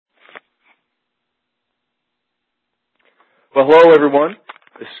Well, hello, everyone.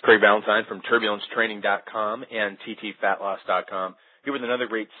 This is Craig Ballantyne from TurbulenceTraining.com and TTFatLoss.com, here with another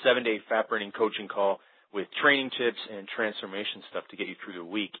great 7-day fat-burning coaching call with training tips and transformation stuff to get you through the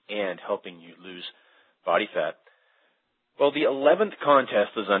week and helping you lose body fat. Well, the 11th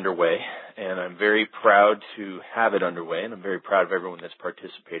contest is underway, and I'm very proud to have it underway, and I'm very proud of everyone that's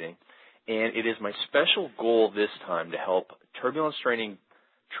participating. And it is my special goal this time to help Turbulence Training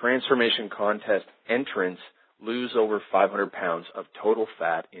Transformation Contest entrants lose over 500 pounds of total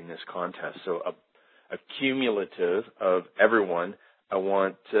fat in this contest. So a cumulative of everyone. I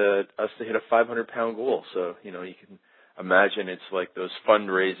want us to hit a 500-pound goal. So, you can imagine it's like those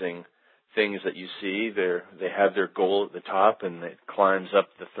fundraising things that you see. They have their goal at the top, and it climbs up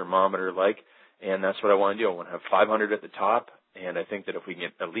the thermometer and that's what I want to do. I want to have 500 at the top, and I think that if we can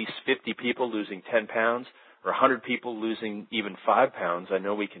get at least 50 people losing 10 pounds or 100 people losing even 5 pounds, I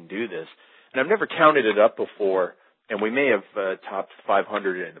know we can do this. And I've never counted it up before, and we may have topped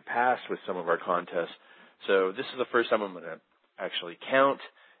 500 in the past with some of our contests. So this is the first time I'm going to actually count,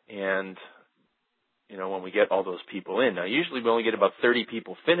 and, when we get all those people in. Now, usually we only get about 30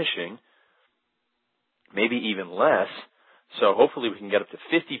 people finishing, maybe even less. So hopefully we can get up to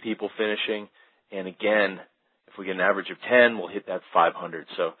 50 people finishing, and again, if we get an average of 10, we'll hit that 500.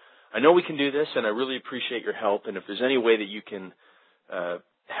 So I know we can do this, and I really appreciate your help, and if there's any way that you can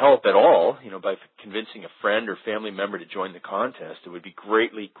help at all, by convincing a friend or family member to join the contest, it would be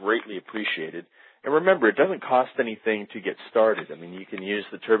greatly, greatly appreciated. And remember, it doesn't cost anything to get started. I mean, you can use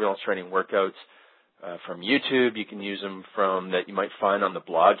the Turbulence Training workouts from YouTube. You can use them that you might find on the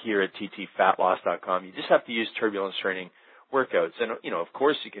blog here at TTFatLoss.com. You just have to use Turbulence Training workouts. And, of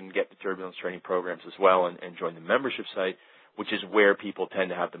course, you can get the Turbulence Training programs as well and join the membership site, which is where people tend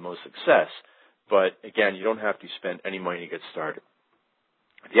to have the most success. But, again, you don't have to spend any money to get started.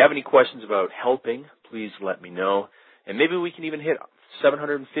 If you have any questions about helping, please let me know. And maybe we can even hit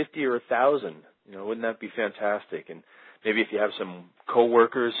 750 or 1,000. Wouldn't that be fantastic? And maybe if you have some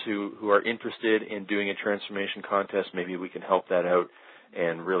coworkers who are interested in doing a transformation contest, maybe we can help that out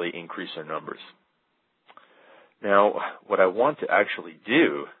and really increase our numbers. Now, what I want to actually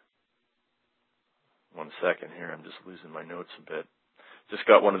do, one second here, I'm just losing my notes a bit. Just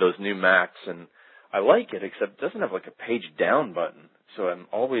got one of those new Macs, and I like it, except it doesn't have like a page down button. So I'm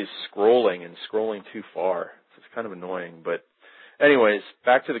always scrolling too far. So it's kind of annoying. But anyways,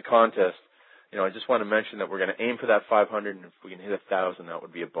 back to the contest. I just want to mention that we're going to aim for that 500, and if we can hit 1,000, that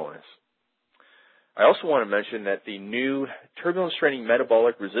would be a bonus. I also want to mention that the new Turbulence Training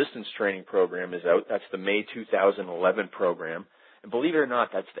Metabolic Resistance Training program is out. That's the May 2011 program. And believe it or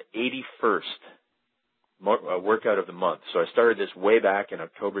not, that's the 81st workout of the month. So I started this way back in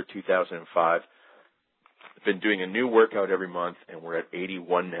October 2005. I've been doing a new workout every month, and we're at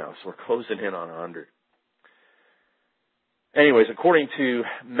 81 now, so we're closing in on 100. Anyways, according to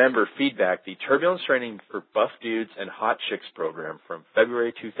member feedback, the Turbulence Training for Buff Dudes and Hot Chicks program from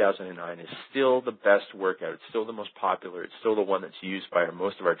February 2009 is still the best workout. It's still the most popular. It's still the one that's used by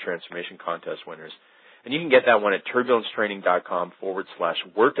most of our transformation contest winners. And you can get that one at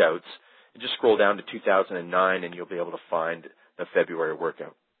turbulencetraining.com/workouts. And just scroll down to 2009, and you'll be able to find the February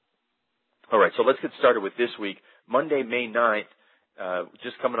workout. All right, so let's get started with this week. Monday, May 9th,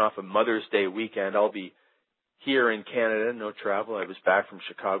 just coming off of Mother's Day weekend, I'll be here in Canada, no travel. I was back from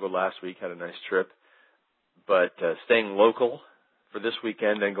Chicago last week, had a nice trip. But staying local for this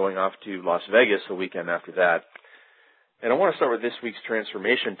weekend, then going off to Las Vegas the weekend after that. And I want to start with this week's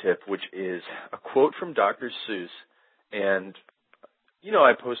transformation tip, which is a quote from Dr. Seuss. And,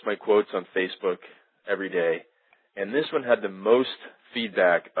 I post my quotes on Facebook every day. And this one had the most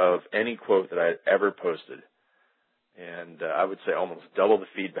feedback of any quote that I had ever posted. And I would say almost double the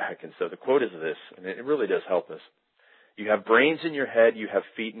feedback. And so the quote is this, and it really does help us. You have brains in your head, you have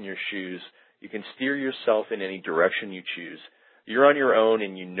feet in your shoes. You can steer yourself in any direction you choose. You're on your own,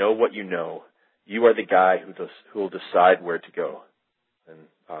 and you know what you know. You are the guy who will decide where to go. And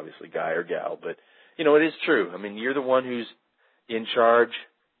obviously guy or gal, but, it is true. I mean, you're the one who's in charge,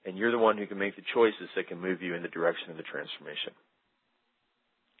 and you're the one who can make the choices that can move you in the direction of the transformation.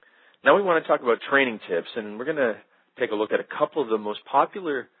 Now we want to talk about training tips, and we're going to take a look at a couple of the most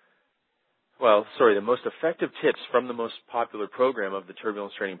effective tips from the most popular program of the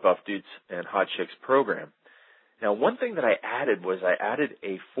Turbulence Training Buff Dudes and Hot Chicks program. Now, one thing that I added was I added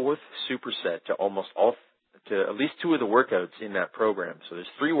a fourth superset to at least 2 of the workouts in that program. So there's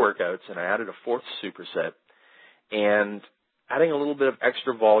 3 workouts, and I added a fourth superset, and adding a little bit of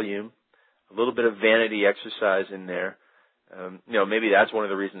extra volume, a little bit of vanity exercise in there. Maybe that's one of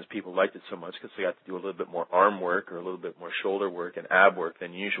the reasons people liked it so much, because they got to do a little bit more arm work or a little bit more shoulder work and ab work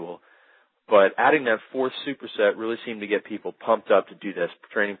than usual. But adding that fourth superset really seemed to get people pumped up to do this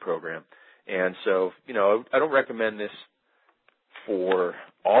training program. And so, I don't recommend this for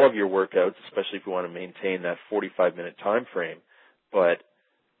all of your workouts, especially if you want to maintain that 45-minute time frame. But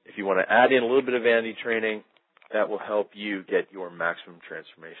if you want to add in a little bit of vanity training, that will help you get your maximum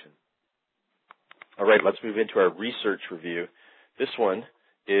transformation. All right, let's move into our research review. This one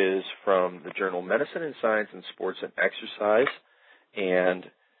is from the journal Medicine and Science in Sports and Exercise, and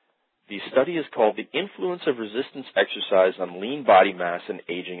the study is called The Influence of Resistance Exercise on Lean Body Mass in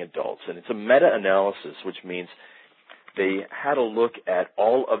Aging Adults, and it's a meta-analysis, which means they had a look at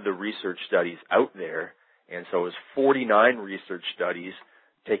all of the research studies out there, and so it was 49 research studies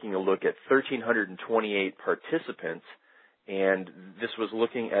taking a look at 1,328 participants, and this was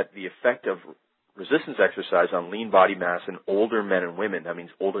looking at the effect of resistance exercise on lean body mass in older men and women. That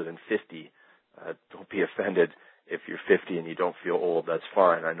means older than 50. Don't be offended if you're 50 and you don't feel old. That's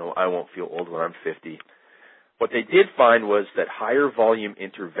fine. I know I won't feel old when I'm 50. What they did find was that higher volume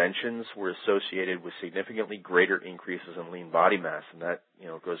interventions were associated with significantly greater increases in lean body mass, and that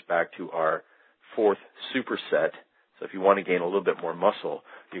goes back to our fourth superset. So if you want to gain a little bit more muscle,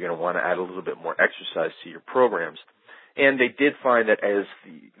 you're going to want to add a little bit more exercise to your programs. And they did find that as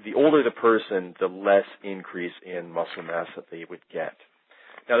the older the person, the less increase in muscle mass that they would get.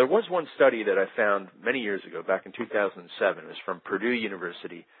 Now, there was one study that I found many years ago, back in 2007. It was from Purdue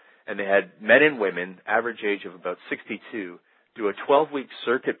University, and they had men and women, average age of about 62, do a 12-week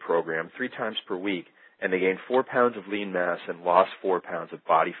circuit program 3 times per week, and they gained 4 pounds of lean mass and lost 4 pounds of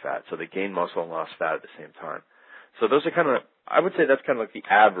body fat. So they gained muscle and lost fat at the same time. So those are I would say that's kind of like the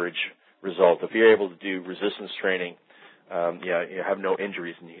average result. If you're able to do resistance training, you have no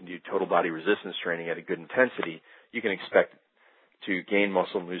injuries, and you can do total body resistance training at a good intensity, you can expect to gain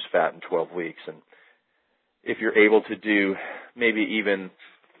muscle and lose fat in 12 weeks. And if you're able to do maybe even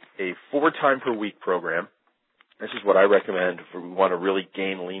a 4-time-per-week program, this is what I recommend if we want to really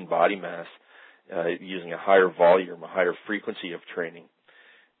gain lean body mass using a higher volume, a higher frequency of training,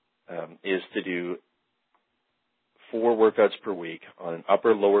 is to do 4 workouts per week on an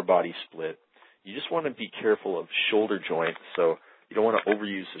upper-lower body split. You just want to be careful of shoulder joint, so you don't want to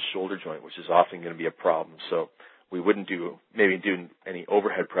overuse the shoulder joint, which is often going to be a problem. So we wouldn't do any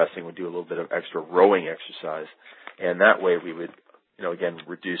overhead pressing. We'd do a little bit of extra rowing exercise, and that way we would, again,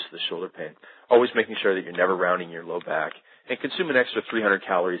 reduce the shoulder pain. Always making sure that you're never rounding your low back, and consume an extra 300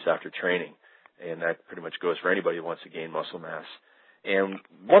 calories after training, and that pretty much goes for anybody who wants to gain muscle mass. And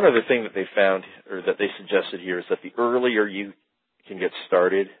one other thing that they found, or that they suggested here, is that the earlier you can get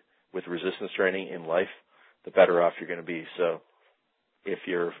started with resistance training in life, the better off you're going to be. So if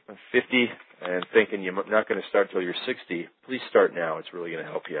you're 50 and thinking you're not going to start until you're 60, please start now. It's really going to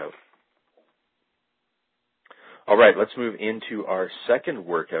help you out. All right, let's move into our second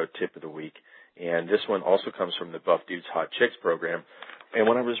workout tip of the week. And this one also comes from the Buff Dudes Hot Chicks program. And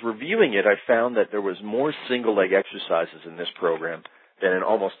when I was reviewing it, I found that there was more single leg exercises in this program than in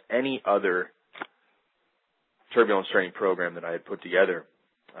almost any other turbulence training program that I had put together,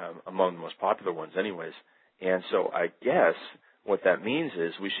 among the most popular ones anyways. And so I guess what that means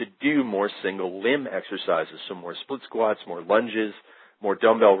is we should do more single limb exercises, so more split squats, more lunges, more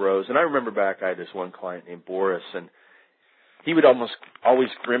dumbbell rows. And I remember back, I had this one client named Boris, and he would almost always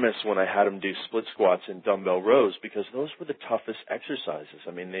grimace when I had him do split squats and dumbbell rows, because those were the toughest exercises.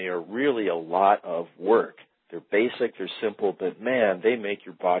 I mean, they are really a lot of work. They're basic, they're simple, but man, they make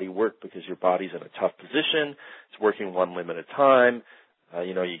your body work because your body's in a tough position. It's working one limb at a time.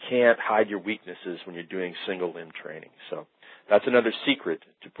 You can't hide your weaknesses when you're doing single limb training. So that's another secret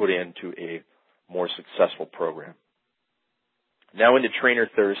to put into a more successful program. Now into Trainer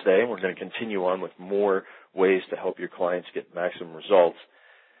Thursday, we're going to continue on with more ways to help your clients get maximum results.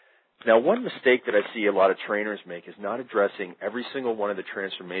 Now, one mistake that I see a lot of trainers make is not addressing every single one of the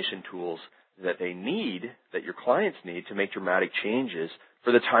transformation tools that they need, that your clients need to make dramatic changes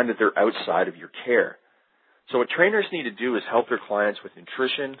for the time that they're outside of your care. So what trainers need to do is help their clients with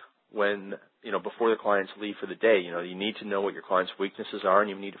nutrition before the clients leave for the day. You need to know what your clients' weaknesses are, and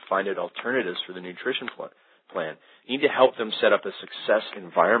you need to find out alternatives for the nutrition plan. You need to help them set up a success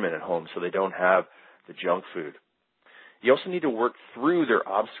environment at home so they don't have the junk food. You also need to work through their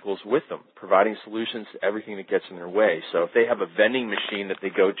obstacles with them, providing solutions to everything that gets in their way. So if they have a vending machine that they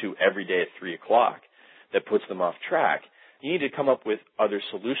go to every day at 3 o'clock that puts them off track, you need to come up with other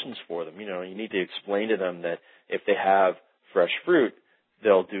solutions for them. You need to explain to them that if they have fresh fruit,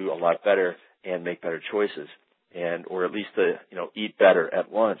 they'll do a lot better and make better choices, or at least eat better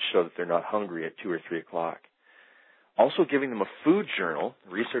at lunch so that they're not hungry at 2 or 3 o'clock. Also giving them a food journal.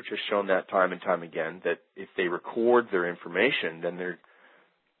 Research has shown that time and time again, that if they record their information, then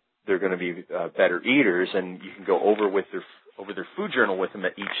they're they're going to be better eaters, and you can go over their food journal with them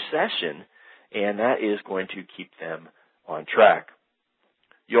at each session, and that is going to keep them on track.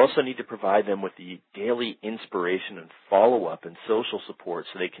 You also need to provide them with the daily inspiration and follow-up and social support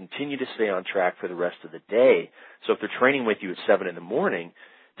so they continue to stay on track for the rest of the day. So if they're training with you at 7 in the morning,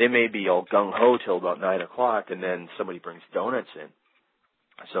 they may be all gung-ho till about 9 o'clock, and then somebody brings donuts in.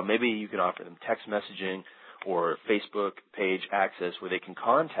 So maybe you can offer them text messaging or Facebook page access where they can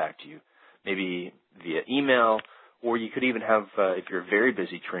contact you, maybe via email, or you could even have, if you're a very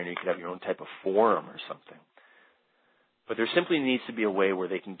busy trainer, you could have your own type of forum or something. But there simply needs to be a way where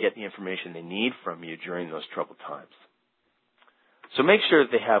they can get the information they need from you during those troubled times. So make sure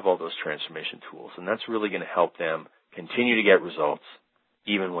that they have all those transformation tools, and that's really going to help them continue to get results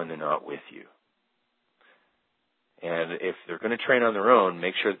even when they're not with you. And if they're going to train on their own,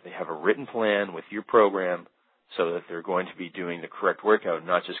 make sure that they have a written plan with your program so that they're going to be doing the correct workout,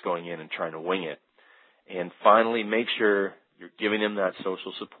 not just going in and trying to wing it. And finally, make sure you're giving them that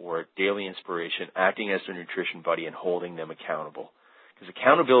social support, daily inspiration, acting as their nutrition buddy, and holding them accountable. Because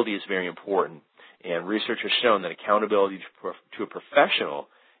accountability is very important, and research has shown that accountability to a professional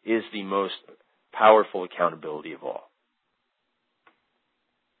is the most powerful accountability of all.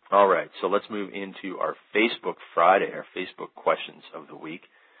 All right, so let's move into our Facebook Friday, our Facebook questions of the week.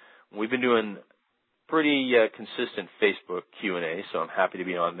 We've been doing pretty consistent Facebook Q&A, so I'm happy to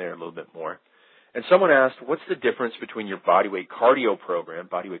be on there a little bit more. And someone asked, what's the difference between your bodyweight cardio program,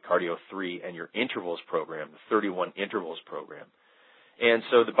 Bodyweight Cardio 3, and your intervals program, the 31 intervals program? And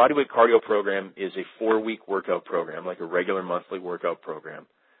so the Bodyweight Cardio program is a 4-week workout program, like a regular monthly workout program,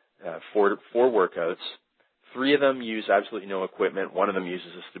 four workouts. 3 of them use absolutely no equipment. 1 of them uses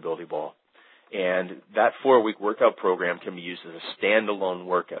a stability ball. And that 4-week workout program can be used as a standalone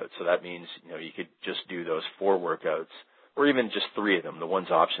workout. So that means, you could just do those 4 workouts, or even just 3 of them. The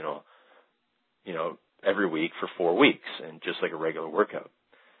one's optional, every week for 4 weeks, and just like a regular workout.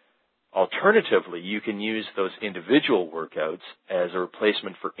 Alternatively, you can use those individual workouts as a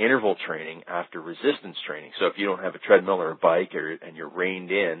replacement for interval training after resistance training. So if you don't have a treadmill or a bike and you're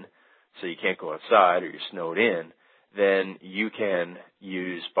reined in, so you can't go outside or you're snowed in, then you can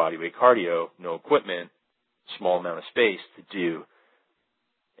use bodyweight cardio, no equipment, small amount of space to do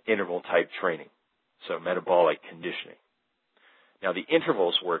interval type training, so metabolic conditioning. Now the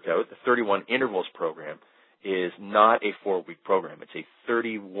intervals workout, the 31 intervals program, is not a 4-week program. It's a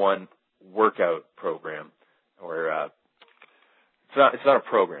 31 workout program, or it's not a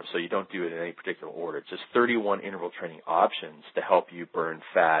program, so you don't do it in any particular order. It's just 31 interval training options to help you burn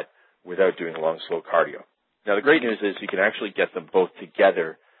fat without doing long, slow cardio. Now the great news is you can actually get them both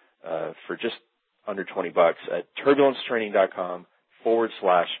together for just under $20 at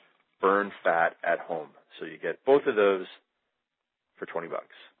turbulencetraining.com/burn fat at home. So you get both of those for $20.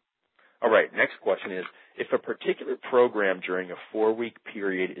 All right, next question is, if a particular program during a 4-week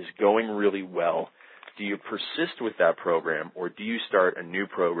period is going really well, do you persist with that program or do you start a new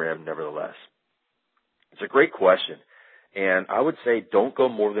program nevertheless? It's a great question, and I would say don't go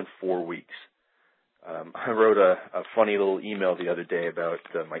more than 4 weeks. I wrote a funny little email the other day about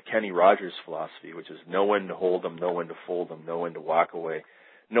my Kenny Rogers philosophy, which is know when to hold them, know when to fold them, know when to walk away,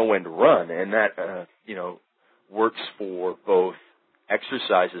 know when to run, and that works for both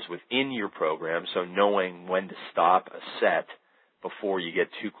exercises within your program, so knowing when to stop a set before you get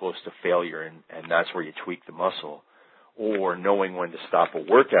too close to failure, and that's where you tweak the muscle, or knowing when to stop a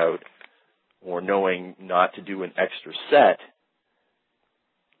workout, or knowing not to do an extra set.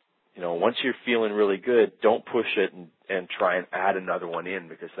 Once you're feeling really good, don't push it and try and add another one in,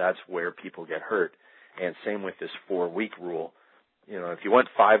 because that's where people get hurt. And same with this 4-week rule. If you went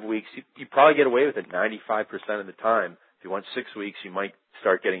 5 weeks, you probably get away with it 95% of the time. If you went 6 weeks, you might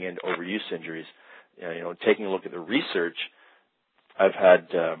start getting into overuse injuries. Taking a look at the research,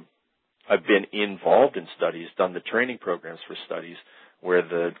 I've been involved in studies, done the training programs for studies where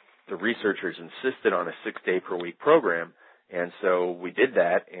the researchers insisted on a 6-day per week program, and so we did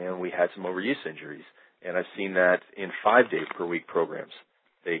that, and we had some overuse injuries. And I've seen that in 5-day per week programs.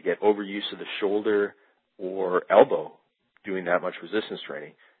 They get overuse of the shoulder or elbow doing that much resistance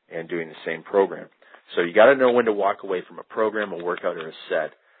training and doing the same program. So you got to know when to walk away from a program, a workout, or a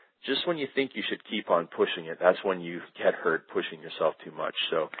set. Just when you think you should keep on pushing it, that's when you get hurt pushing yourself too much.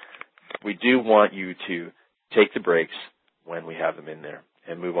 So we do want you to take the breaks when we have them in there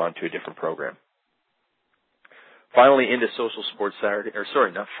and move on to a different program. Finally, into Social Sports Saturday,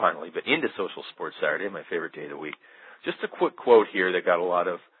 into Social Sports Saturday, my favorite day of the week. Just a quick quote here that got a lot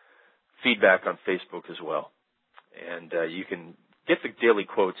of feedback on Facebook as well. And you can get the daily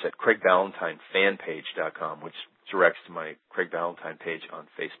quotes at CraigBallantyneFanPage.com, which directs to my Craig Ballantyne page on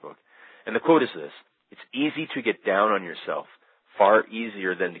Facebook. And the quote is this: "It's easy to get down on yourself, far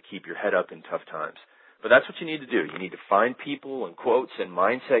easier than to keep your head up in tough times." But that's what you need to do. You need to find people and quotes and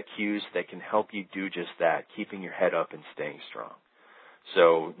mindset cues that can help you do just that, keeping your head up and staying strong.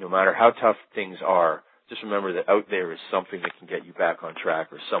 So no matter how tough things are, just remember that out there is something that can get you back on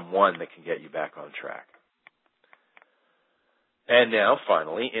track, or someone that can get you back on track. And now,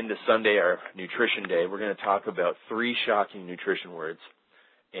 finally, into Sunday, our Nutrition Day, we're going to talk about 3 shocking nutrition words,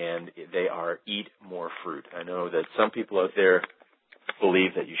 and they are eat more fruit. I know that some people out there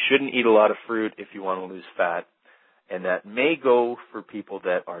believe that you shouldn't eat a lot of fruit if you want to lose fat, and that may go for people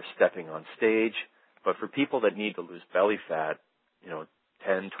that are stepping on stage, but for people that need to lose belly fat,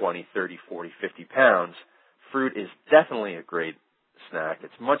 10, 20, 30, 40, 50 pounds, fruit is definitely a great snack.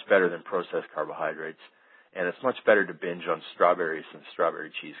 It's much better than processed carbohydrates, and it's much better to binge on strawberries than strawberry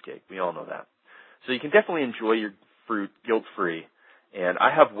cheesecake. We all know that. So you can definitely enjoy your fruit guilt-free. And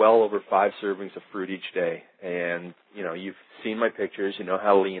I have well over 5 servings of fruit each day. And, you've seen my pictures. You know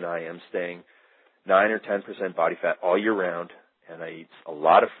how lean I am, staying 9 or 10% body fat all year round. And I eat a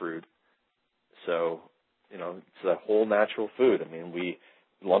lot of fruit. So, it's a whole natural food. I mean, we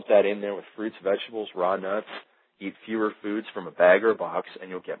lump that in there with fruits, vegetables, raw nuts. Eat fewer foods from a bag or a box, and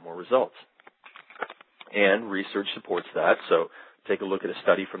you'll get more results. And research supports that. So take a look at a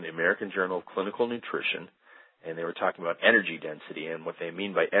study from the American Journal of Clinical Nutrition. And they were talking about energy density, and what they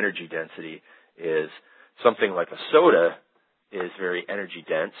mean by energy density is something like a soda is very energy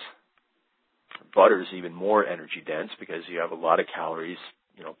dense. Butter is even more energy dense because you have a lot of calories,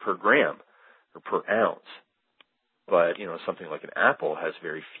 per gram or per ounce. But, something like an apple has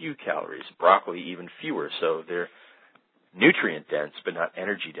very few calories, broccoli even fewer, so they're nutrient dense but not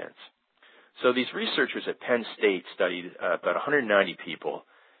energy dense. So these researchers at Penn State studied about 190 people,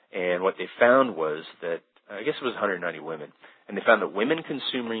 and what they found was that I guess it was 190 women, and they found that women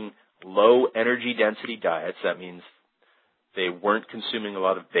consuming low energy density diets, that means they weren't consuming a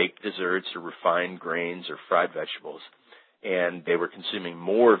lot of baked desserts or refined grains or fried vegetables, and they were consuming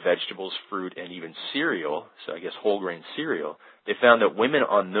more vegetables, fruit, and even cereal, so I guess whole grain cereal. They found that women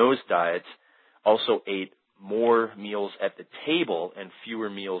on those diets also ate more meals at the table and fewer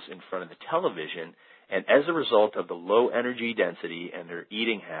meals in front of the television, and as a result of the low energy density and their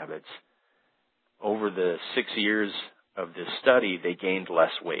eating habits, over the 6 years of this study, they gained less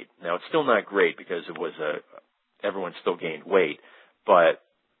weight. Now, it's still not great because everyone still gained weight, but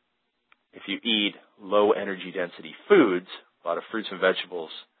if you eat low energy density foods, a lot of fruits and vegetables,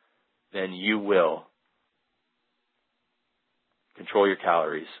 then you will control your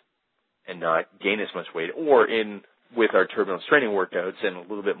calories and not gain as much weight. Or with our turbulence training workouts and a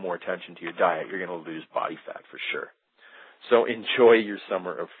little bit more attention to your diet, you're going to lose body fat for sure. So enjoy your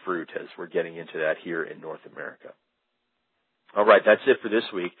summer of fruit as we're getting into that here in North America. All right, that's it for this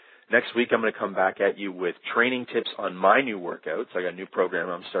week. Next week, I'm going to come back at you with training tips on my new workouts. I got a new program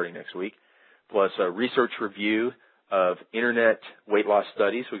I'm starting next week, plus a research review of internet weight loss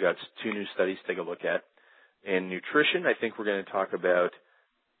studies. We got 2 new studies to take a look at. And nutrition, I think we're going to talk about,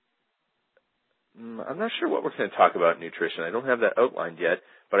 I'm not sure what we're going to talk about in nutrition. I don't have that outlined yet,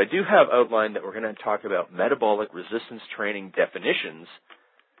 but I do have outlined that we're going to talk about metabolic resistance training definitions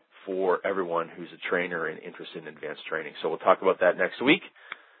for everyone who's a trainer and interested in advanced training. So we'll talk about that next week.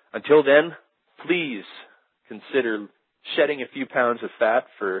 Until then, please consider shedding a few pounds of fat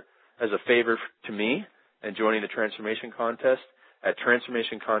as a favor to me and joining the Transformation Contest at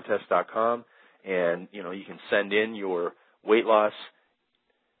transformationcontest.com. And, you can send in your weight loss.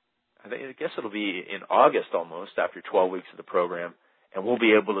 I guess it'll be in August almost, after 12 weeks of the program, and we'll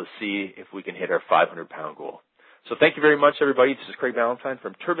be able to see if we can hit our 500-pound goal. So thank you very much, everybody. This is Craig Ballantyne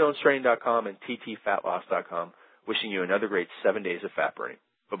from TurbulenceTraining.com and TTFatLoss.com, wishing you another great 7 days of fat burning.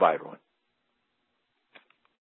 Bye-bye, everyone.